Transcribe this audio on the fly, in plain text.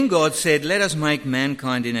God said, "Let us make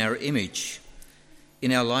mankind in our image,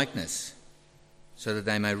 in our likeness, so that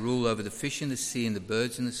they may rule over the fish in the sea and the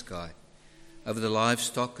birds in the sky, over the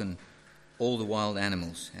livestock and all the wild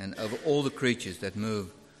animals, and over all the creatures that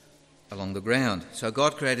move along the ground." So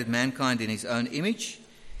God created mankind in his own image.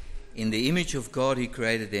 In the image of God he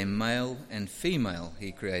created them, male and female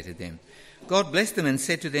he created them. God blessed them and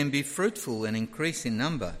said to them, "Be fruitful and increase in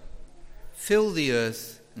number. Fill the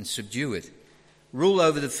earth and subdue it. Rule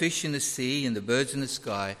over the fish in the sea and the birds in the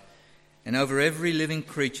sky, and over every living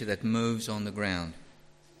creature that moves on the ground."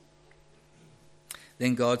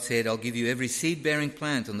 Then God said, "I'll give you every seed-bearing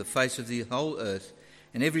plant on the face of the whole earth,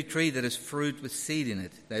 and every tree that has fruit with seed in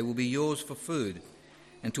it. They will be yours for food.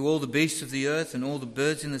 And to all the beasts of the earth and all the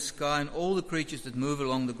birds in the sky and all the creatures that move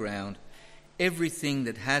along the ground, everything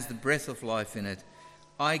that has the breath of life in it,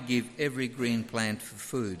 I give every green plant for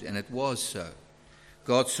food." And it was so.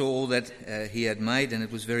 God saw all that he had made, and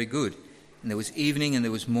it was very good. And there was evening and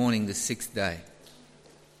there was morning the sixth day.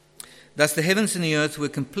 Thus the heavens and the earth were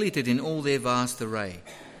completed in all their vast array.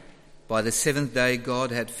 By the seventh day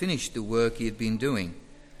God had finished the work he had been doing.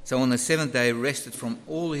 So on the seventh day rested from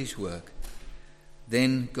all his work.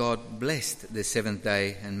 Then God blessed the seventh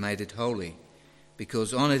day and made it holy,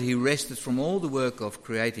 because on it he rested from all the work of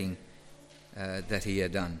creating that he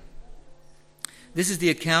had done. This is the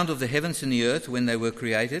account of the heavens and the earth when they were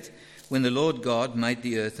created, when the Lord God made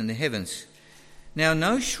the earth and the heavens. Now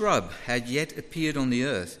no shrub had yet appeared on the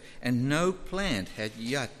earth, and no plant had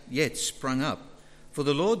yet sprung up. For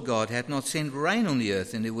the Lord God had not sent rain on the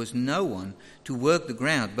earth, and there was no one to work the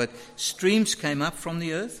ground. But streams came up from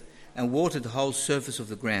the earth and watered the whole surface of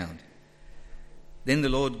the ground. Then the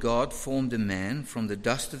Lord God formed a man from the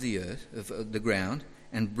dust of the earth, of the ground,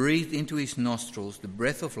 and breathed into his nostrils the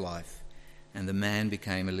breath of life, and the man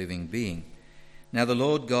became a living being. Now the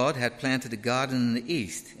Lord God had planted a garden in the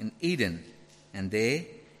east, in Eden, and there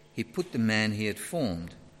he put the man he had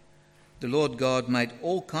formed. The Lord God made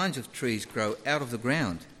all kinds of trees grow out of the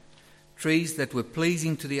ground, trees that were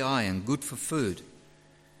pleasing to the eye and good for food.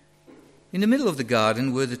 In the middle of the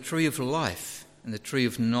garden were the tree of life and the tree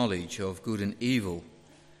of knowledge of good and evil.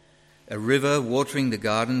 A river watering the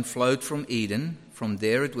garden flowed from Eden. From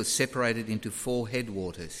there it was separated into 4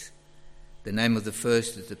 headwaters. The name of the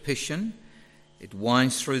first is the Pishon. It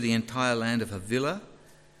winds through the entire land of Havilah,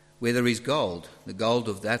 where there is gold. The gold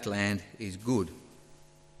of that land is good.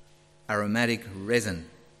 Aromatic resin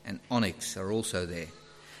and onyx are also there.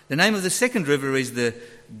 The name of the second river is the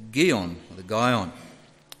Gihon, or the Gihon.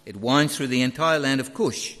 It winds through the entire land of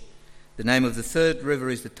Cush. The name of the third river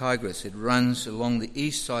is the Tigris. It runs along the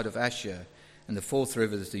east side of Asher, and the fourth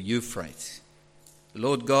river is the Euphrates. The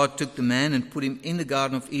Lord God took the man and put him in the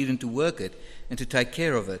Garden of Eden to work it and to take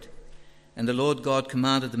care of it. And the Lord God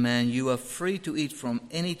commanded the man, "You are free to eat from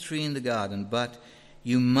any tree in the garden, but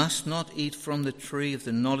you must not eat from the tree of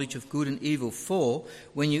the knowledge of good and evil, for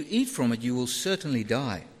when you eat from it you will certainly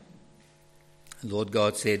die." The Lord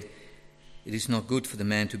God said, "It is not good for the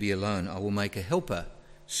man to be alone. I will make a helper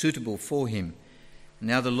suitable for him."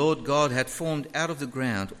 Now the Lord God had formed out of the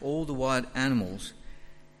ground all the wild animals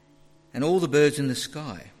and all the birds in the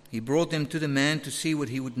sky. He brought them to the man to see what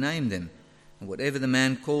he would name them. And whatever the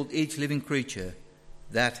man called each living creature,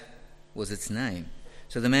 that was its name.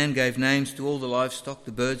 So the man gave names to all the livestock,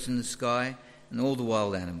 the birds in the sky, and all the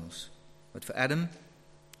wild animals. But for Adam,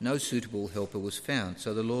 no suitable helper was found.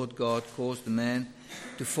 So the Lord God caused the man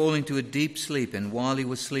to fall into a deep sleep, and while he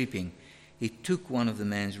was sleeping, he took one of the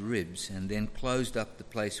man's ribs and then closed up the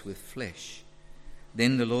place with flesh.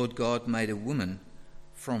 Then the Lord God made a woman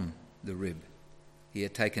from the rib he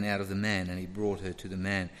had taken out of the man, and he brought her to the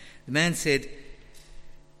man. The man said,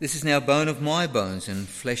 "This is now bone of my bones and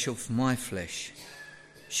flesh of my flesh.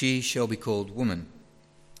 She shall be called woman,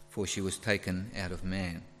 for she was taken out of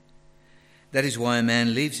man. That is why a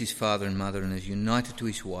man leaves his father and mother and is united to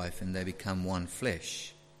his wife, and they become one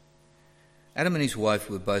flesh." Adam and his wife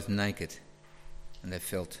were both naked, and they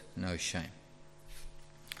felt no shame.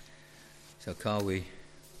 So, Carl, we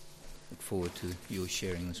look forward to your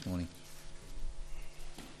sharing this morning.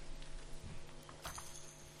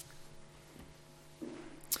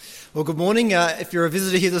 Well, good morning. If you're a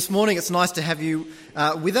visitor here this morning, it's nice to have you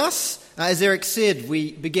with us. As Eric said,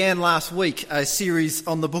 we began last week a series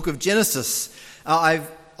on the book of Genesis. I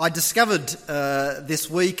discovered this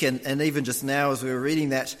week and even just now as we were reading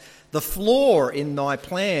that, the flaw in my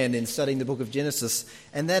plan in studying the book of Genesis,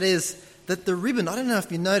 and that is that the ribbon, I don't know if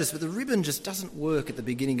you noticed, but the ribbon just doesn't work at the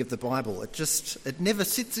beginning of the Bible. It never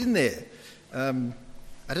sits in there. I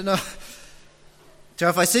don't know. So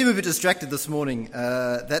if I seem a bit distracted this morning,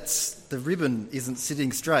 that's the ribbon isn't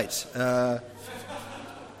sitting straight.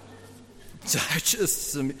 So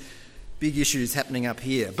just some big issues happening up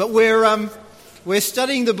here. But we're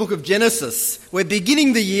studying the book of Genesis. We're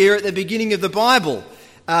beginning the year at the beginning of the Bible.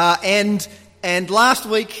 And last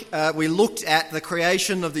week we looked at the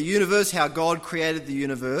creation of the universe, how God created the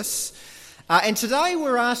universe. And today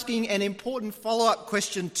we're asking an important follow-up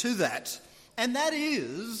question to that. And that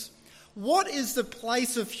is, what is the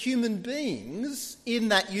place of human beings in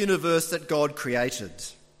that universe that God created?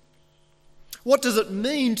 What does it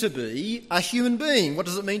mean to be a human being? What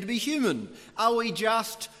does it mean to be human? Are we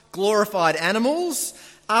just glorified animals?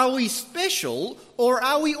 Are we special, or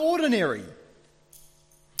are we ordinary?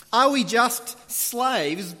 Are we just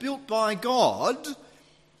slaves built by God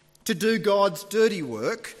to do God's dirty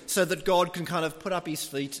work so that God can kind of put up his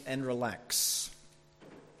feet and relax?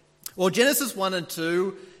 Well, Genesis 1 and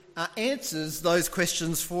 2 answers those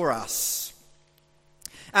questions for us.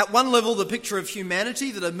 At one level, the picture of humanity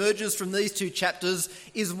that emerges from these two chapters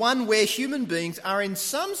is one where human beings are in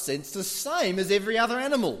some sense the same as every other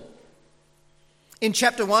animal. In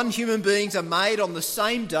chapter 1, human beings are made on the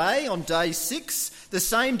same day, on day 6, the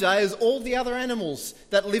same day as all the other animals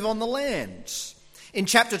that live on the land. In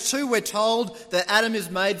chapter 2, we're told that Adam is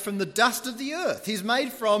made from the dust of the earth. He's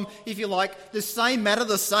made from, if you like, the same matter,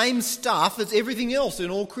 the same stuff as everything else in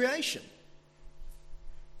all creation.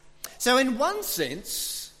 So in one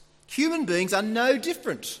sense, human beings are no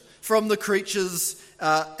different from the creatures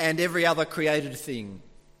and every other created thing.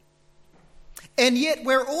 And yet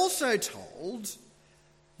we're also told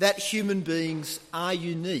that human beings are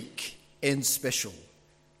unique and special.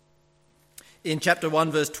 In chapter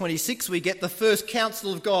 1, verse 26, we get the first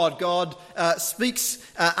counsel of God. God speaks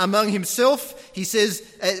among himself. He says,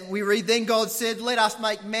 we read, "Then God said, 'Let us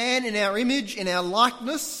make man in our image, in our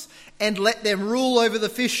likeness, and let them rule over the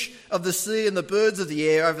fish of the sea and the birds of the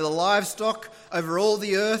air, over the livestock, over all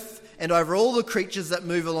the earth, and over all the creatures that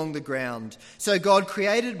move along the ground.' So God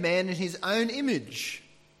created man in his own image.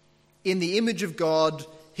 In the image of God,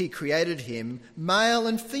 he created him. Male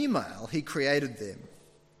and female, he created them."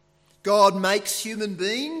 God makes human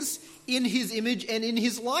beings in his image and in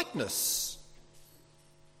his likeness.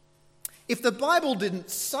 If the Bible didn't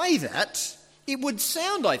say that, it would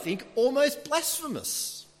sound, I think, almost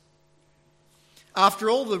blasphemous. After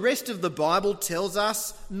all, the rest of the Bible tells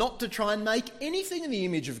us not to try and make anything in the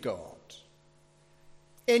image of God.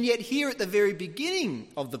 And yet here at the very beginning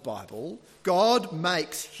of the Bible, God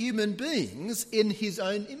makes human beings in his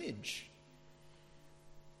own image.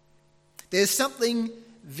 There's something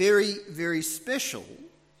very, very special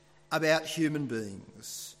about human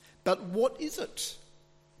beings. But what is it?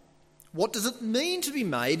 What does it mean to be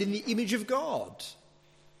made in the image of God?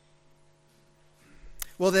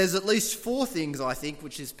 Well, there's at least 4 things, I think,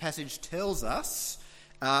 which this passage tells us,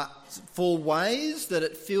 4 ways that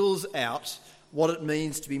it fills out what it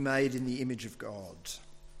means to be made in the image of God.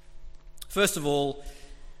 First of all,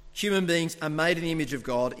 human beings are made in the image of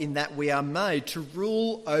God in that we are made to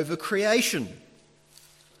rule over creation.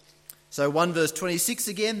 So 1 verse 26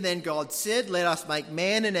 again, "Then God said, 'Let us make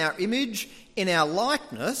man in our image, in our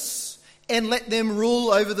likeness, and let them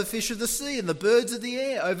rule over the fish of the sea and the birds of the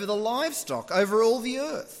air, over the livestock, over all the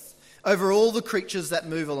earth, over all the creatures that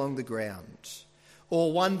move along the ground.'"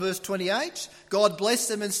 Or 1 verse 28, "God blessed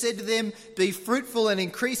them and said to them, 'Be fruitful and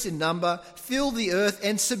increase in number, fill the earth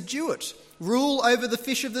and subdue it. Rule over the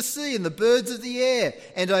fish of the sea and the birds of the air,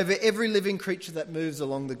 and over every living creature that moves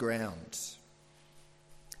along the ground.'"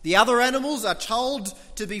 The other animals are told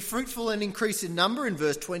to be fruitful and increase in number in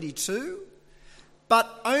verse 22,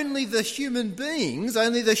 but only the human beings,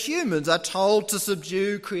 only the humans are told to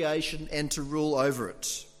subdue creation and to rule over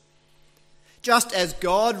it. Just as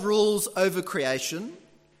God rules over creation,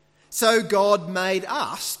 so God made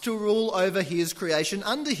us to rule over his creation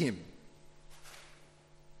under him.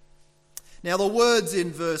 Now the words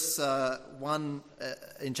in verse 1,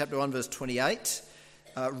 in chapter 1, verse 28,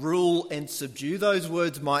 rule and subdue, those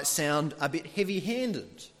words might sound a bit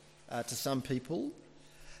heavy-handed to some people.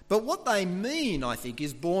 But what they mean, I think,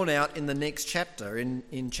 is borne out in the next chapter,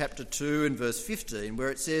 in chapter 2 and verse 15,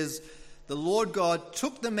 where it says, "The Lord God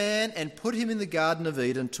took the man and put him in the Garden of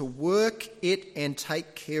Eden to work it and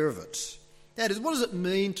take care of it." That is, what does it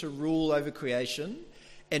mean to rule over creation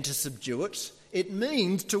and to subdue it? It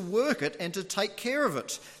means to work it and to take care of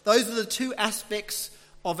it. Those are the 2 aspects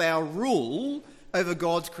of our rule over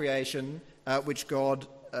God's creation, which God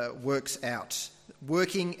works out,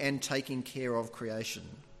 working and taking care of creation.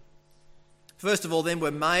 First of all, then,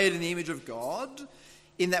 we're made in the image of God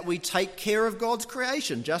in that we take care of God's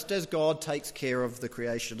creation, just as God takes care of the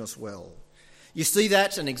creation as well. You see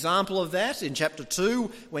that, an example of that, in chapter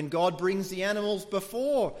 2, when God brings the animals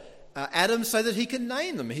before Adam so that he can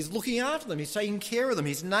name them. He's looking after them. He's taking care of them.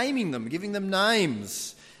 He's naming them, giving them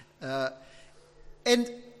names. And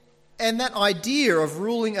that idea of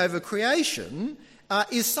ruling over creation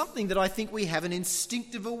is something that I think we have an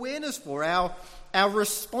instinctive awareness for. Our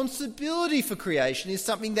responsibility for creation is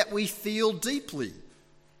something that we feel deeply.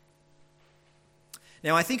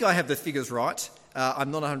 Now, I think I have the figures right.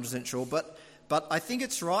 I'm not 100% sure, but I think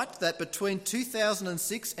it's right that between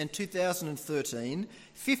 2006 and 2013,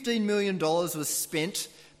 $15 million was spent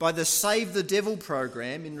by the Save the Devil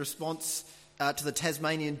program in response to the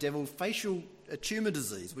Tasmanian devil facial tumour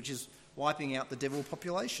disease, which is wiping out the devil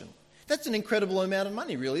population. That's an incredible amount of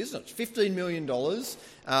money, really, isn't it? $15 million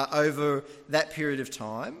over that period of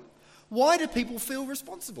time. Why do people feel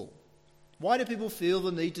responsible? Why do people feel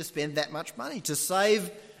the need to spend that much money to save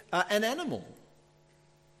an animal?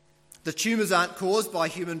 The tumours aren't caused by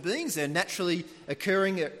human beings. They're naturally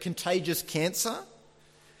occurring contagious cancer.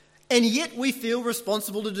 And yet we feel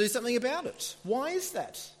responsible to do something about it. Why is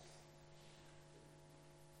that?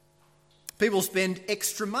 People spend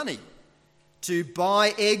extra money to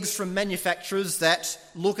buy eggs from manufacturers that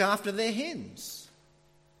look after their hens.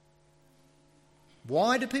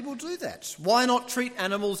 Why do people do that? Why not treat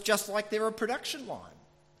animals just like they're a production line?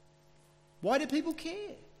 Why do people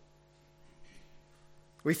care?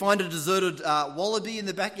 We find a deserted wallaby in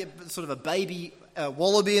the backyard, sort of a baby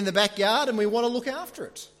wallaby in the backyard, and we want to look after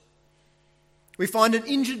it. We find an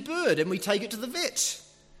injured bird and we take it to the vet.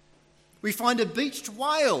 We find a beached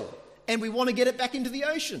whale and we want to get it back into the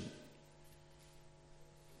ocean.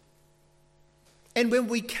 And when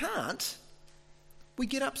we can't, we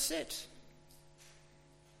get upset.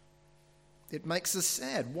 It makes us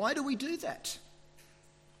sad. Why do we do that?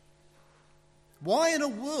 Why in a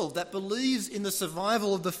world that believes in the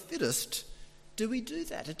survival of the fittest do we do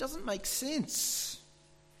that? It doesn't make sense.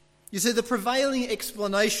 You see, the prevailing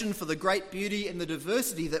explanation for the great beauty and the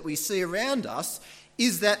diversity that we see around us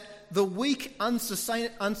is that the weak,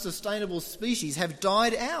 unsustainable species have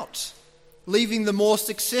died out, leaving the more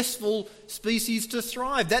successful species to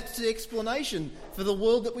thrive. That's the explanation for the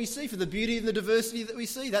world that we see, for the beauty and the diversity that we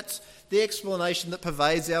see. That's the explanation that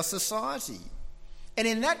pervades our society. And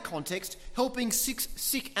in that context, helping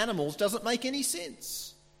sick animals doesn't make any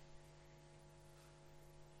sense.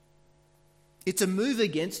 It's a move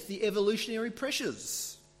against the evolutionary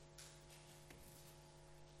pressures.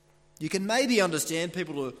 You can maybe understand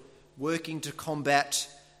people are working to combat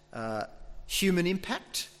human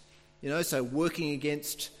impact, so working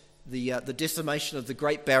against the decimation of the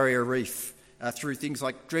Great Barrier Reef through things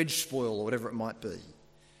like dredge spoil or whatever it might be.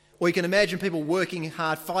 Or you can imagine people working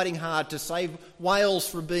hard, fighting hard to save whales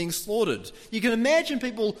from being slaughtered. You can imagine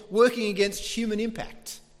people working against human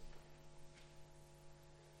impact.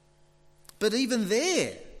 But even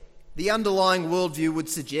there, the underlying worldview would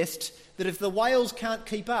suggest that if the whales can't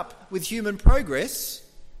keep up with human progress,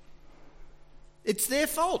 it's their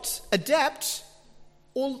fault. Adapt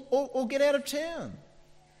or get out of town.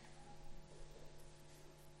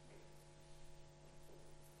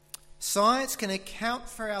 Science can account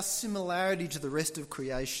for our similarity to the rest of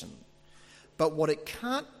creation, but what it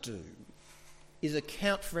can't do is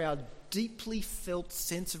account for our deeply felt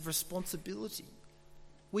sense of responsibility.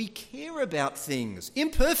 We care about things,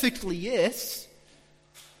 imperfectly, yes,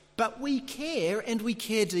 but we care and we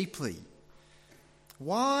care deeply.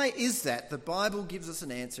 Why is that? The Bible gives us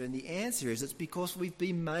an answer, and the answer is it's because we've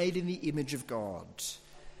been made in the image of God.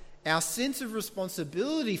 Our sense of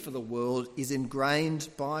responsibility for the world is ingrained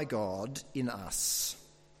by God in us.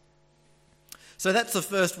 So that's the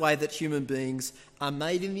first way that human beings are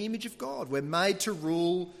made in the image of God. We're made to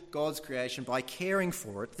rule God's creation by caring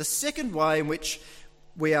for it. The second way in which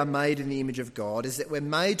we are made in the image of God is that we're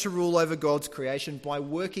made to rule over God's creation by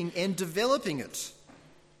working and developing it.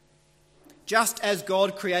 Just as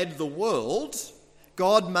God created the world,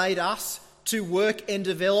 God made us to work and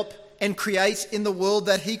develop and create in the world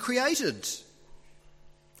that he created.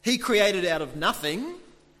 He created out of nothing.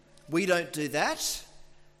 We don't do that.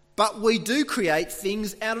 But we do create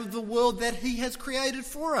things out of the world that he has created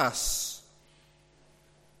for us.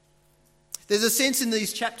 There's a sense in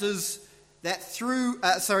these chapters that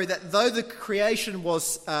though the creation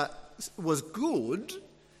was good,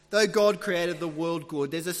 though God created the world good,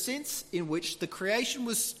 there's a sense in which the creation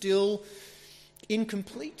was still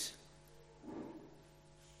incomplete.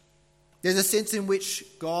 There's a sense in which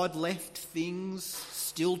God left things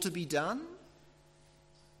still to be done.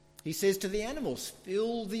 He says to the animals,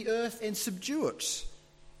 fill the earth and subdue it.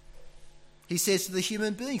 He says to the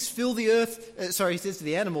human beings, he says to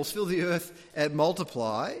the animals, fill the earth and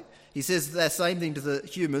multiply. He says the same thing to the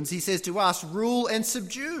humans. He says to us, rule and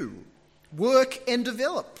subdue, work and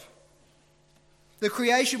develop. The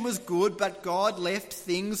creation was good, but God left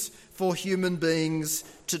things for human beings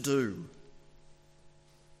to do.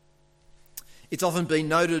 It's often been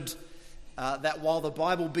noted that while the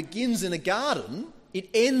Bible begins in a garden, it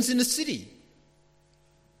ends in a city.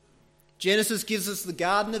 Genesis gives us the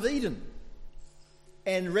Garden of Eden,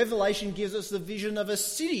 and Revelation gives us the vision of a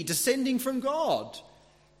city descending from God.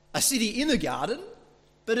 A city in a garden,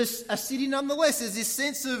 but a city nonetheless. There's this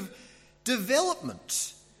sense of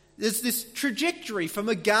development. There's this trajectory from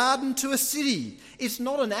a garden to a city. It's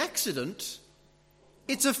not an accident.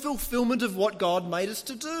 It's a fulfillment of what God made us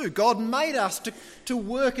to do. God made us to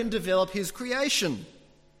work and develop his creation.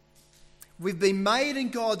 We've been made in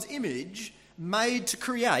God's image, made to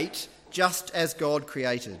create just as God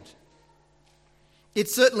created.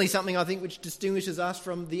 It's certainly something, I think, which distinguishes us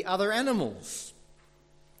from the other animals.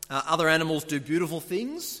 Other animals do beautiful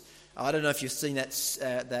things. I don't know if you've seen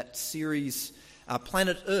that series,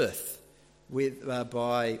 Planet Earth,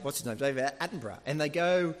 by David Attenborough, and they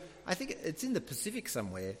go, I think it's in the Pacific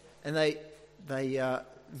somewhere, and they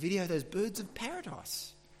video those birds of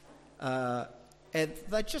paradise, and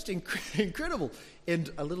they're just incredible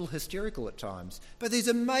and a little hysterical at times. But these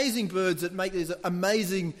amazing birds that make these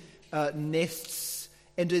amazing nests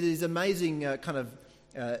and do these amazing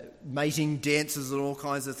mating dances and all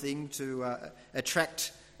kinds of things to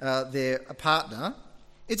attract their partner.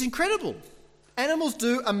 It's incredible. Animals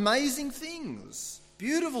do amazing things,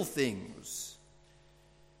 beautiful things.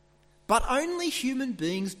 But only human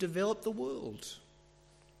beings develop the world.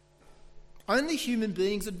 Only human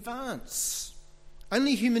beings advance.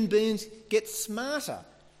 Only human beings get smarter,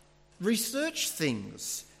 research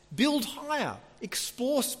things, build higher,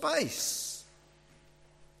 explore space.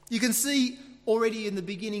 You can see already in the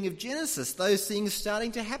beginning of Genesis those things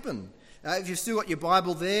starting to happen. If you've still got your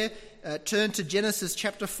Bible there, turn to Genesis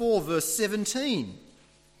chapter 4, verse 17.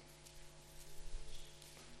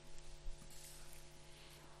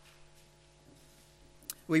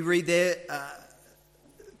 We read there,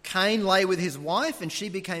 Cain lay with his wife and she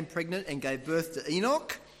became pregnant and gave birth to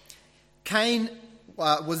Enoch. Cain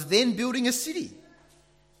was then building a city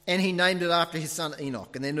and he named it after his son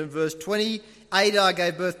Enoch. And then in verse 20, Adar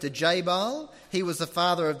gave birth to Jabal. He was the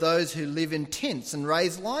father of those who live in tents and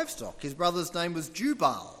raise livestock. His brother's name was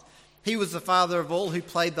Jubal. He was the father of all who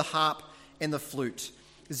played the harp and the flute.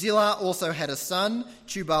 Zillah also had a son,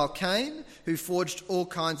 Tubal-Cain, who forged all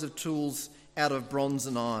kinds of tools out of bronze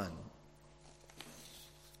and iron.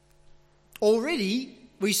 Already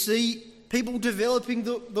we see people developing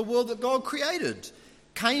the world that God created.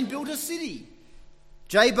 Cain built a city.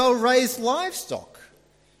 Jabal raised livestock.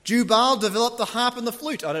 Jubal developed the harp and the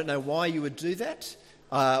flute. I don't know why you would do that,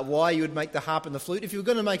 why you would make the harp and the flute. If you were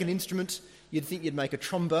going to make an instrument, you'd think you'd make a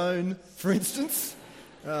trombone, for instance.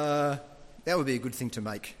 That would be a good thing to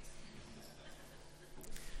make.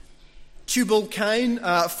 Tubal-Cain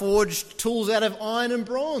forged tools out of iron and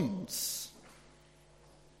bronze.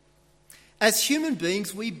 As human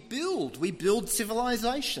beings, we build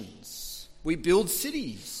civilizations, we build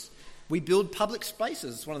cities, we build public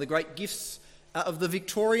spaces. One of the great gifts of the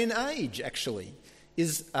Victorian age, actually,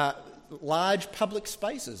 is large public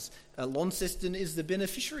spaces. Launceston is the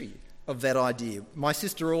beneficiary of that idea. My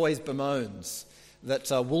sister always bemoans that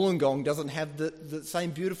Wollongong doesn't have the same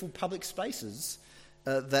beautiful public spaces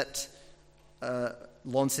that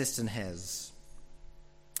Launceston has.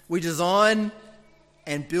 We design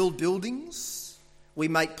and build buildings. We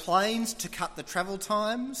make planes to cut the travel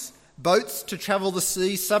times, boats to travel the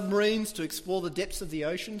sea, submarines to explore the depths of the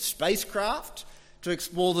ocean, spacecraft to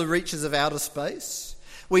explore the reaches of outer space.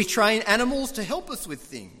 We train animals to help us with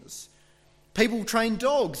things. People train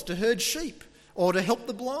dogs to herd sheep or to help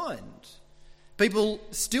the blind. People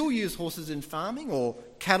still use horses in farming or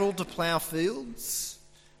cattle to plough fields.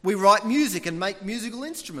 We write music and make musical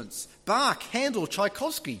instruments. Bach, Handel,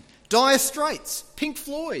 Tchaikovsky, Dire Straits, Pink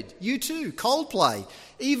Floyd, U2, Coldplay,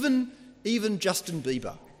 even Justin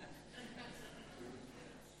Bieber.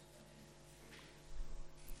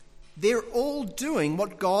 They're all doing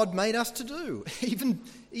what God made us to do. Even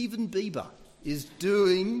Bieber is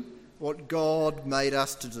doing what God made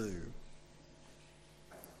us to do.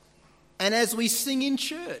 And as we sing in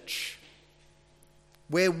church,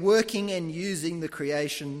 we're working and using the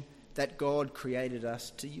creation that God created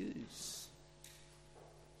us to use.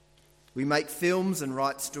 We make films and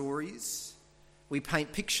write stories. We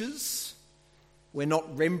paint pictures. We're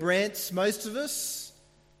not Rembrandts, most of us.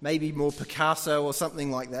 Maybe more Picasso or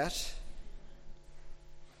something like that.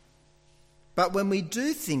 But when we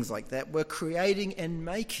do things like that, we're creating and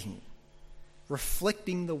making,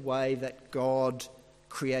 reflecting the way that God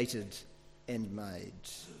created and made.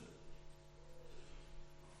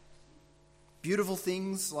 beautiful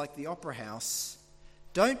things like the Opera House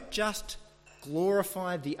don't just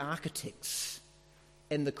glorify the architects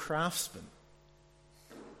and the craftsmen.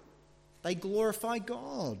 They glorify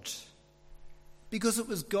God, because it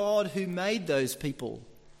was God who made those people,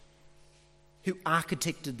 who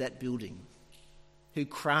architected that building, who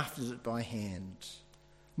crafted it by hand.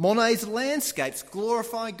 Monet's landscapes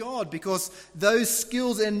glorify God because those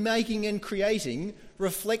skills in making and creating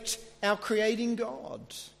reflect our creating God.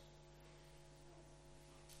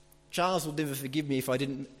 Charles will never forgive me if I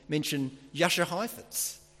didn't mention Jascha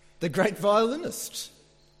Heifetz, the great violinist.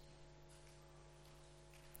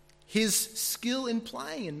 His skill in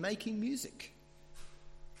playing and making music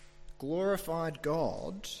glorified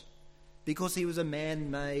God because he was a man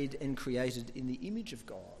made and created in the image of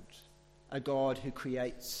God, a God who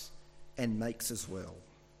creates and makes as well.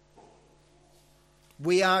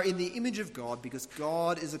 We are in the image of God because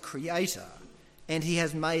God is a creator and he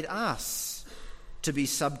has made us to be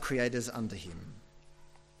sub-creators under him.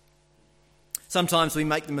 Sometimes we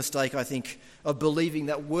make the mistake, I think, of believing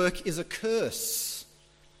that work is a curse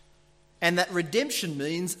and that redemption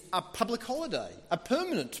means a public holiday, a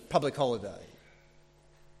permanent public holiday.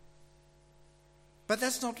 But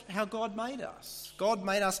that's not how God made us. God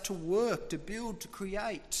made us to work, to build, to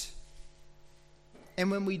create.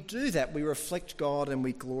 And when we do that, we reflect God and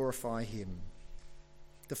we glorify him.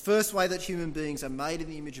 The first way that human beings are made in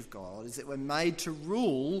the image of God is that we're made to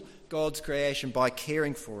rule God's creation by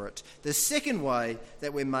caring for it. The second way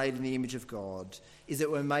that we're made in the image of God is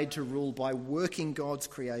that we're made to rule by working God's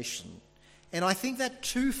creation. And I think that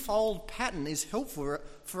twofold pattern is helpful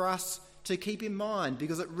for us to keep in mind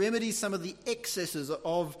because it remedies some of the excesses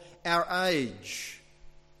of our age.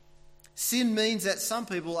 Sin means that some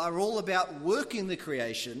people are all about working the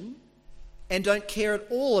creation and don't care at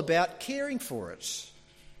all about caring for it.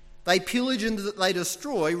 They pillage and they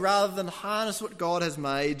destroy rather than harness what God has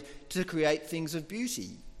made to create things of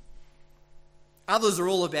beauty. Others are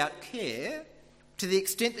all about care to the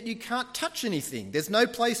extent that you can't touch anything. There's no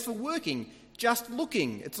place for working, just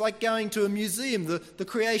looking. It's like going to a museum. The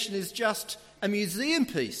creation is just a museum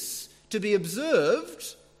piece to be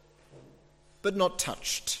observed but not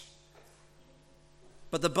touched.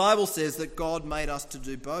 But the Bible says that God made us to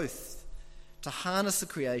do both, to harness the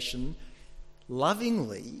creation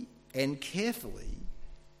lovingly and carefully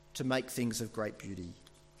to make things of great beauty.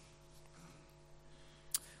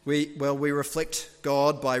 We reflect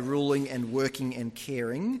God by ruling and working and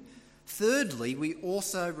caring. Thirdly, we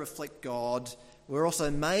also reflect God. We're also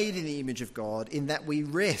made in the image of God in that we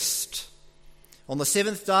rest. On the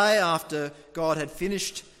seventh day, after God had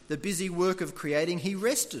finished the busy work of creating, he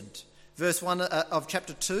rested. Verse 1 of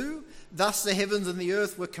chapter 2, thus the heavens and the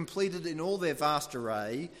earth were completed in all their vast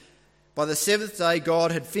array. By the seventh day,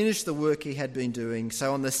 God had finished the work he had been doing.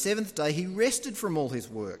 So on the seventh day, he rested from all his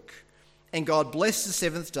work. And God blessed the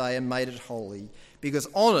seventh day and made it holy, because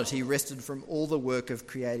on it he rested from all the work of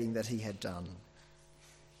creating that he had done.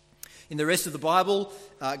 In the rest of the Bible,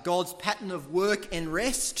 God's pattern of work and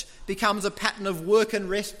rest becomes a pattern of work and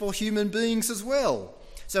rest for human beings as well.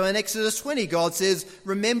 So in Exodus 20, God says,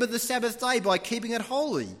 remember the Sabbath day by keeping it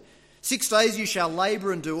holy. 6 days you shall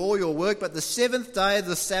labour and do all your work, but the seventh day is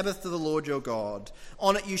the Sabbath to the Lord your God.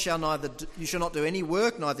 On it you shall not do any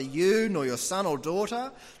work, neither you, nor your son or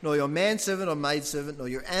daughter, nor your manservant or maidservant, nor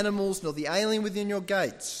your animals, nor the alien within your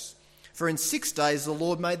gates. For in 6 days the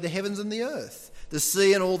Lord made the heavens and the earth, the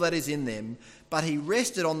sea and all that is in them. But he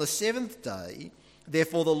rested on the seventh day.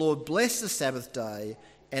 Therefore the Lord blessed the Sabbath day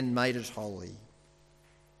and made it holy.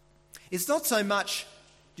 It's not so much,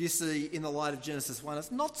 do you see, in the light of Genesis 1,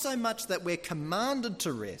 it's not so much that we're commanded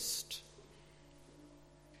to rest.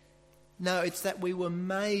 No, it's that we were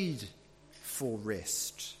made for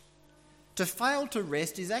rest. To fail to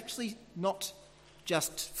rest is actually not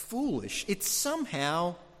just foolish, it's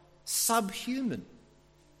somehow subhuman.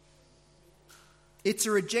 It's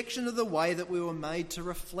a rejection of the way that we were made to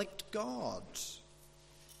reflect God.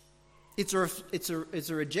 It's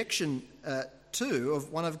a rejection too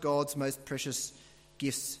of one of God's most precious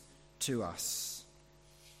gifts to us.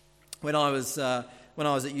 When I was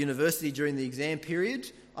at university during the exam period,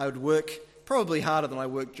 I would work probably harder than I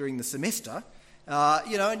worked during the semester.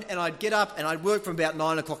 And I'd get up and I'd work from about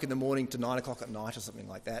 9 o'clock in the morning to 9 o'clock at night or something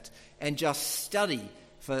like that, and just study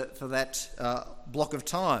for that block of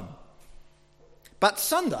time. But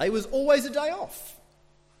Sunday was always a day off.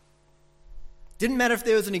 Didn't matter if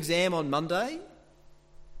there was an exam on Monday.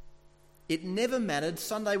 It never mattered.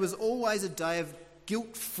 Sunday was always a day of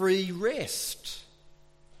guilt-free rest.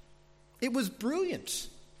 It was brilliant.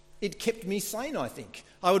 It kept me sane, I think.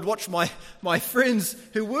 I would watch my friends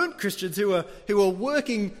who weren't Christians, who were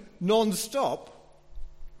working non-stop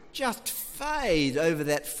just fade over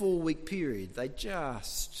that 4-week period. They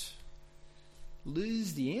just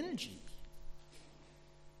lose the energy.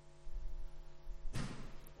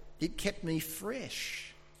 It kept me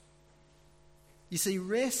fresh. You see,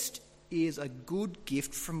 rest is a good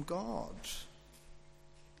gift from God.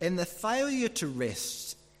 And the failure to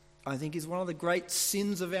rest, I think, is one of the great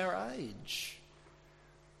sins of our age.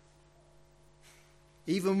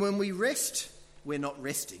 Even when we rest, we're not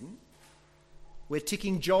resting. We're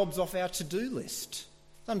ticking jobs off our to-do list.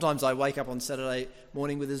 Sometimes I wake up on Saturday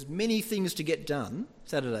morning with as many things to get done.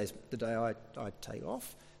 Saturday's the day I take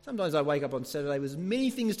off. Sometimes I wake up on Saturday with as many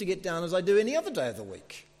things to get done as I do any other day of the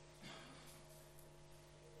week.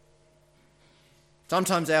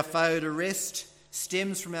 Sometimes our failure to rest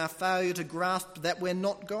stems from our failure to grasp that we're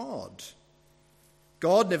not God.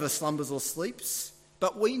 God never slumbers or sleeps,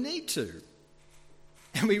 but we need to.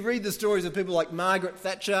 And we read the stories of people like Margaret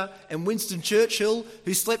Thatcher and Winston Churchill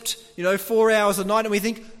who slept, 4 hours a night, and we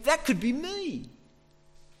think, that could be me.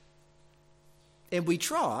 And we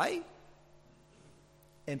try,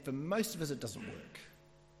 and for most of us it doesn't work.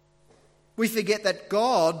 We forget that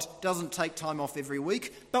God doesn't take time off every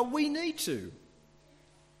week, but we need to.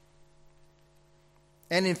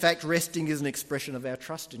 And in fact, resting is an expression of our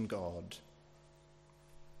trust in God.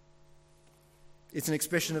 It's an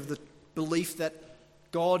expression of the belief that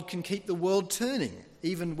God can keep the world turning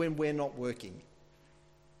even when we're not working.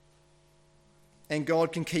 And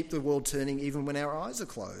God can keep the world turning even when our eyes are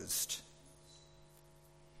closed.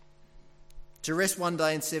 To rest one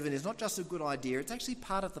day in 7 is not just a good idea, it's actually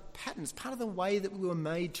part of the pattern, it's part of the way that we were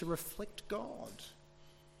made to reflect God.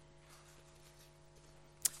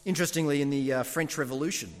 Interestingly, in the French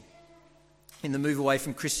Revolution, in the move away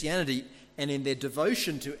from Christianity and in their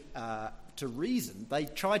devotion to reason, they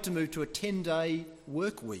tried to move to a 10-day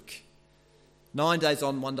work week. 9 days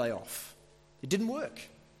on, 1 day off. It didn't work.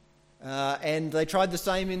 And they tried the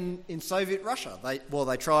same in Soviet Russia.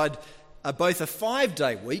 They tried both a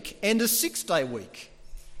 5-day week and a 6-day week,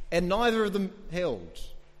 and neither of them held.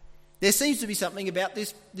 There seems to be something about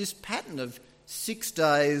this pattern of 6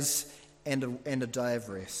 days and a day of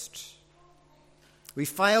rest. We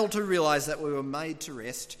fail to realise that we were made to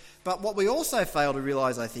rest, but what we also fail to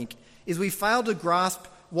realise, I think, is we fail to grasp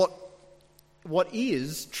what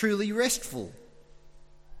is truly restful.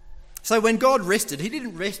 So when God rested, he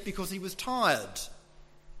didn't rest because he was tired.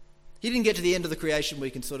 He didn't get to the end of the creation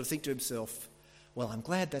week and sort of think to himself, well, I'm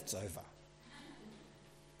glad that's over.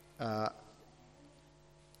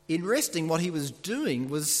 In resting, what he was doing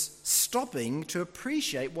was stopping to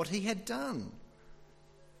appreciate what he had done.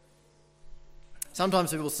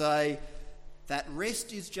 Sometimes people say that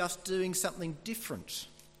rest is just doing something different.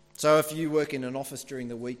 So if you work in an office during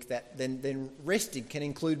the week, then resting can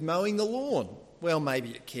include mowing the lawn. Well, maybe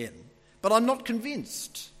it can, but I'm not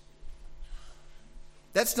convinced.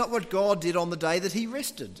 That's not what God did on the day that he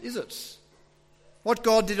rested, is it? What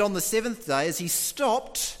God did on the 7th day is he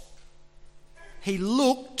stopped, he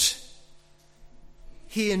looked,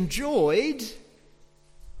 he enjoyed,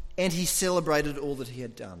 and he celebrated all that he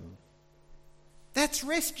had done. That's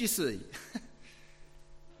rest, you see.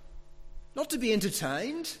 Not to be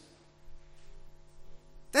entertained.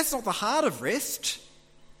 That's not the heart of rest.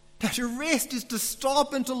 No, to rest is to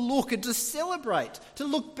stop and to look and to celebrate, to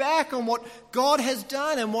look back on what God has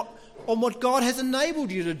done and on what God has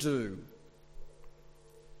enabled you to do.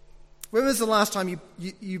 When was the last time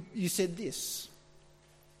you said this?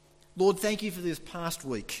 Lord, thank you for this past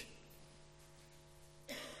week.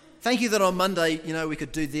 Thank you that on Monday, we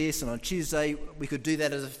could do this, and on Tuesday we could do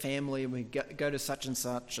that as a family, and we go to such and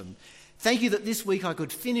such. And thank you that this week I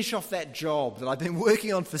could finish off that job that I've been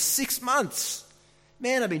working on for 6 months.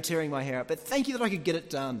 Man, I've been tearing my hair out, but thank you that I could get it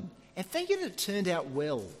done. And thank you that it turned out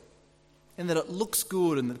well, and that it looks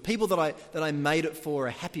good, and the people that I made it for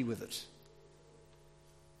are happy with it.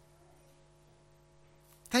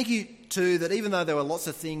 Thank you, too, that even though there were lots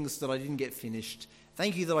of things that I didn't get finished,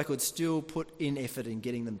 thank you that I could still put in effort in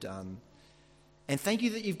getting them done. And thank you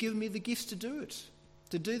that you've given me the gifts to do it,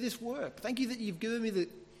 to do this work. Thank you that you've given me the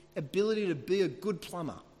ability to be a good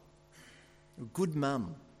plumber, a good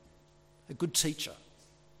mum, a good teacher.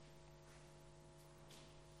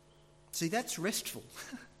 See, that's restful.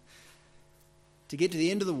 To get to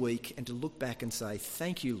the end of the week and to look back and say,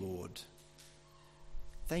 thank you, Lord.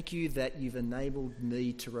 Thank you that you've enabled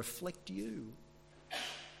me to reflect you,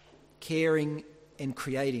 caring and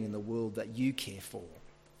creating in the world that you care for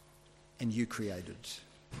and you created.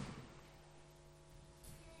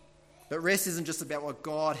 But rest isn't just about what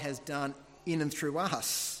God has done in and through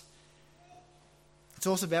us. It's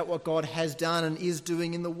also about what God has done and is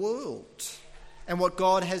doing in the world. and what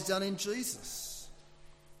God has done in Jesus.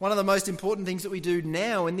 One of the most important things that we do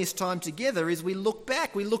now in this time together is we look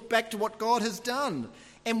back. We look back to what God has done,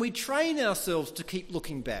 and we train ourselves to keep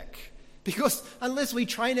looking back. Because unless we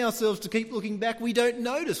train ourselves to keep looking back, we don't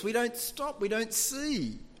notice, we don't stop, we don't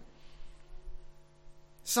see.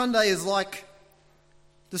 Sunday is like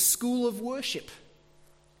the school of worship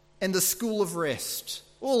and the school of rest.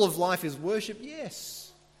 All of life is worship,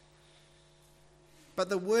 yes. But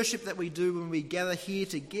the worship that we do when we gather here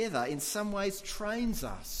together in some ways trains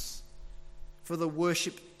us for the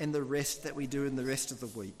worship and the rest that we do in the rest of the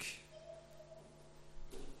week.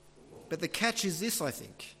 But the catch is this, I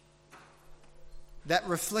think. That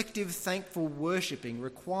reflective, thankful worshipping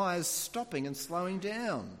requires stopping and slowing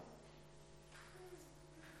down.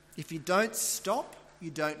 If you don't stop,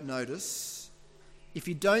 you don't notice. If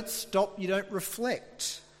you don't stop, you don't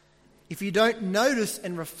reflect. If you don't notice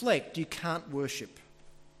and reflect, you can't worship.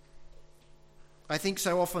 I think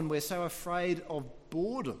so often we're so afraid of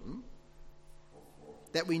boredom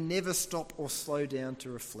that we never stop or slow down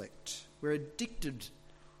to reflect. We're addicted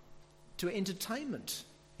to entertainment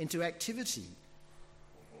and to activity.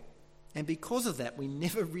 And because of that, we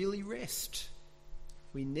never really rest.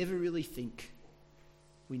 We never really think.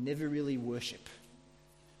 We never really worship.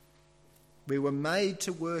 We were made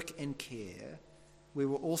to work and care. We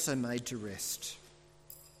were also made to rest.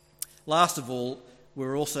 Last of all,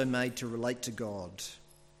 we're also made to relate to God.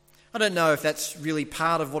 I don't know if that's really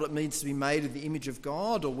part of what it means to be made in the image of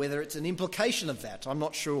God or whether it's an implication of that. I'm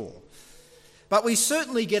not sure. But we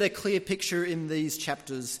certainly get a clear picture in these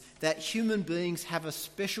chapters that human beings have a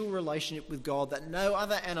special relationship with God that no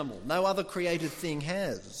other animal, no other created thing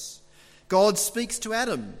has. God speaks to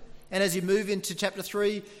Adam. And as you move into chapter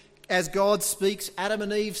 3, as God speaks, Adam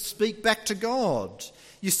and Eve speak back to God.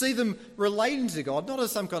 You see them relating to God, not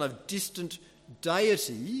as some kind of distant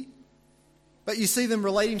deity, but you see them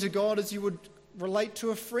relating to God as you would relate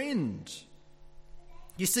to a friend.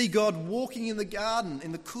 You see God walking in the garden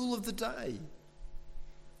in the cool of the day.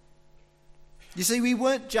 You see, we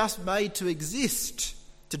weren't just made to exist,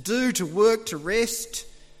 to do, to work, to rest.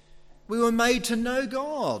 We were made to know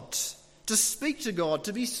God, to speak to God,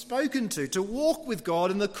 to be spoken to walk with God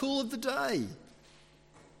in the cool of the day.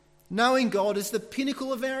 Knowing God is the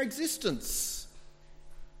pinnacle of our existence.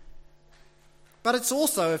 But it's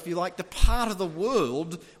also, if you like, the part of the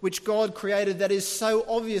world which God created that is so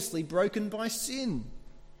obviously broken by sin.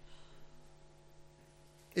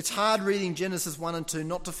 It's hard reading Genesis 1 and 2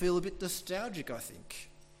 not to feel a bit nostalgic, I think.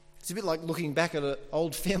 It's a bit like looking back at an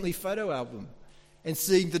old family photo album and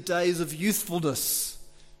seeing the days of youthfulness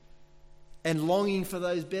and longing for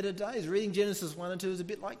those better days. Reading Genesis 1 and 2 is a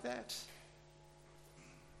bit like that.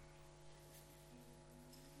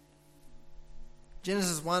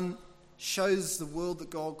 Genesis 1 shows the world that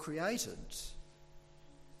God created.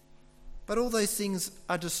 But all those things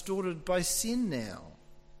are distorted by sin now.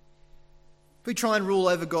 We try and rule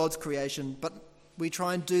over God's creation, but we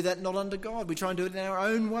try and do that not under God. We try and do it in our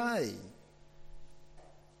own way.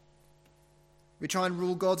 We try and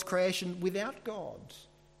rule God's creation without God.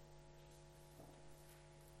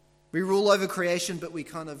 We rule over creation, but we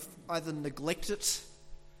kind of either neglect it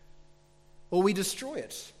or we destroy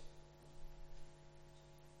it.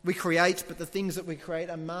 We create, but the things that we create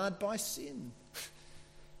are marred by sin.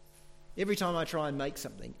 Every time I try and make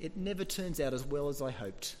something, it never turns out as well as I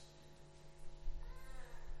hoped.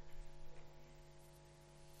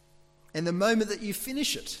 And the moment that you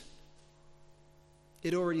finish it,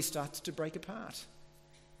 it already starts to break apart.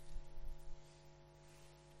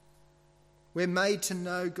 We're made to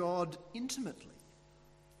know God intimately,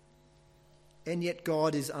 and yet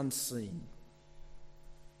God is unseen.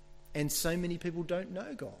 And so many people don't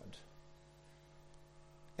know God.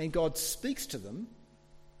 And God speaks to them,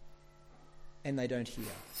 and they don't hear.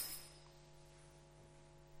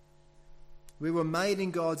 We were made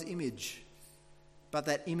in God's image, but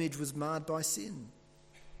that image was marred by sin.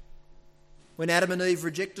 When Adam and Eve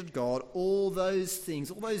rejected God, all those things,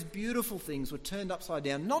 all those beautiful things were turned upside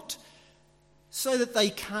down, not so that they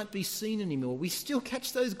can't be seen anymore. We still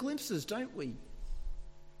catch those glimpses, don't we?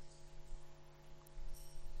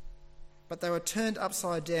 But they were turned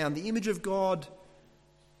upside down. The image of God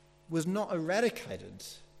was not eradicated,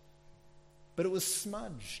 but it was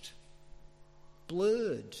smudged,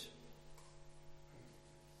 blurred.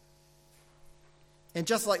 And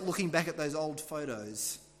just like looking back at those old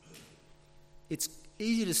photos, it's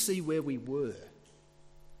easy to see where we were.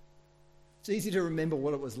 It's easy to remember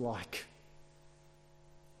what it was like.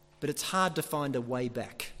 But it's hard to find a way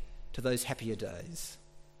back to those happier days.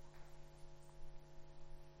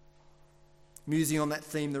 Musing on that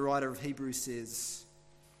theme, the writer of Hebrews says,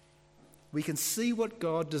 we can see what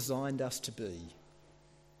God designed us to be.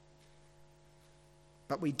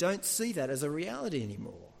 But we don't see that as a reality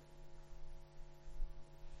anymore.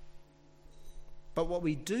 But what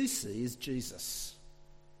we do see is Jesus.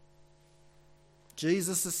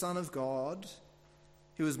 Jesus, the Son of God,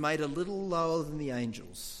 who was made a little lower than the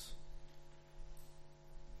angels,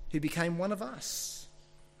 who became one of us.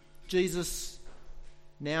 Jesus,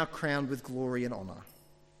 now crowned with glory and honour.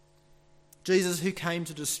 Jesus, who came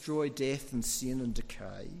to destroy death and sin and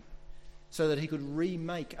decay, so that he could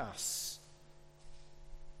remake us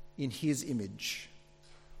in his image,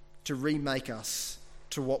 to remake us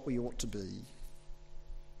to what we ought to be.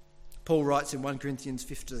 Paul writes in 1 Corinthians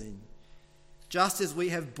 15, just as we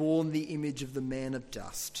have borne the image of the man of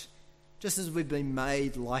dust, just as we've been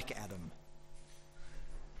made like Adam,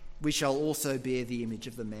 we shall also bear the image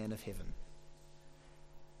of the man of heaven.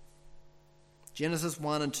 Genesis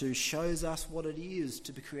 1 and 2 shows us what it is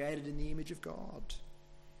to be created in the image of God.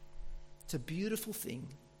 It's a beautiful thing,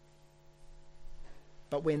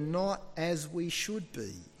 but we're not as we should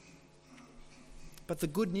be. But the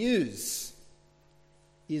good news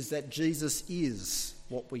is that Jesus is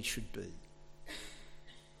what we should be.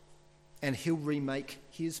 And he'll remake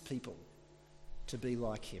his people to be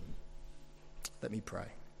like him. Let me pray.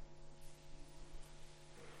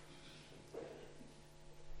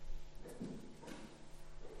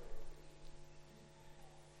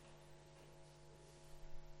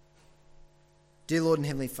 Dear Lord and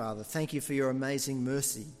Heavenly Father, thank you for your amazing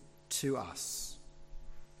mercy to us.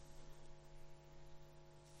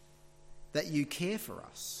 That you care for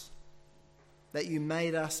us. That you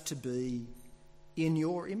made us to be in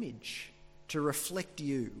your image, to reflect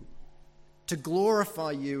you, to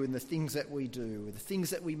glorify you in the things that we do, the things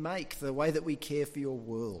that we make, the way that we care for your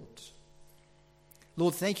world.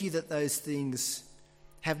 Lord, thank you that those things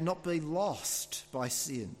have not been lost by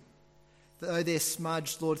sin. Though they're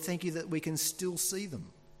smudged, Lord, thank you that we can still see them.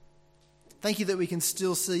 Thank you that we can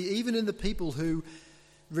still see, even in the people who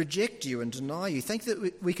reject you and deny you, thank you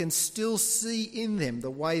that we can still see in them the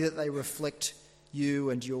way that they reflect you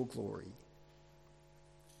and your glory.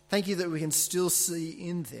 Thank you that we can still see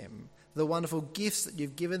in them the wonderful gifts that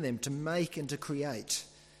you've given them to make and to create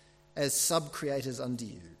as sub-creators under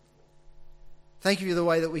you. Thank you for the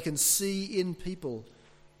way that we can see in people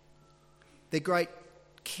their great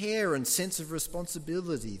care and sense of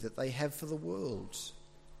responsibility that they have for the world.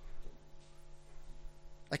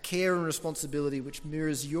 A care and responsibility which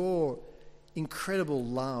mirrors your incredible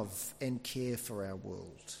love and care for our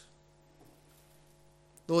world.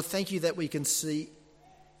 Lord, thank you that we can see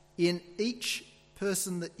in each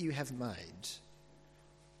person that you have made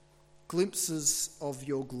glimpses of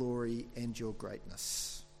your glory and your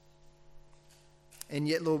greatness. And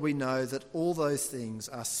yet, Lord, we know that all those things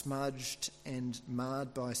are smudged and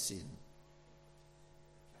marred by sin.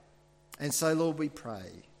 And so, Lord, we pray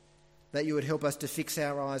that you would help us to fix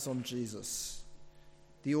our eyes on Jesus,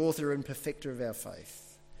 the author and perfecter of our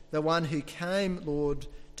faith, the one who came, Lord,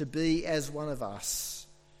 to be as one of us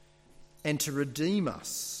and to redeem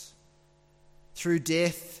us through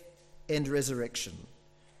death and resurrection,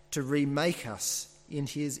 to remake us in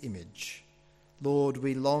his image. Lord,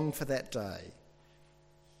 we long for that day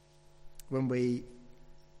when we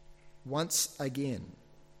once again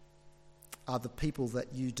are the people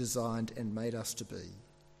that you designed and made us to be.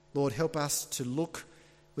 Lord, help us to look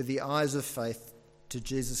with the eyes of faith to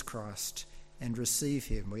Jesus Christ and receive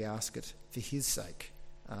him. We ask it for his sake.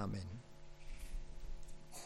 Amen.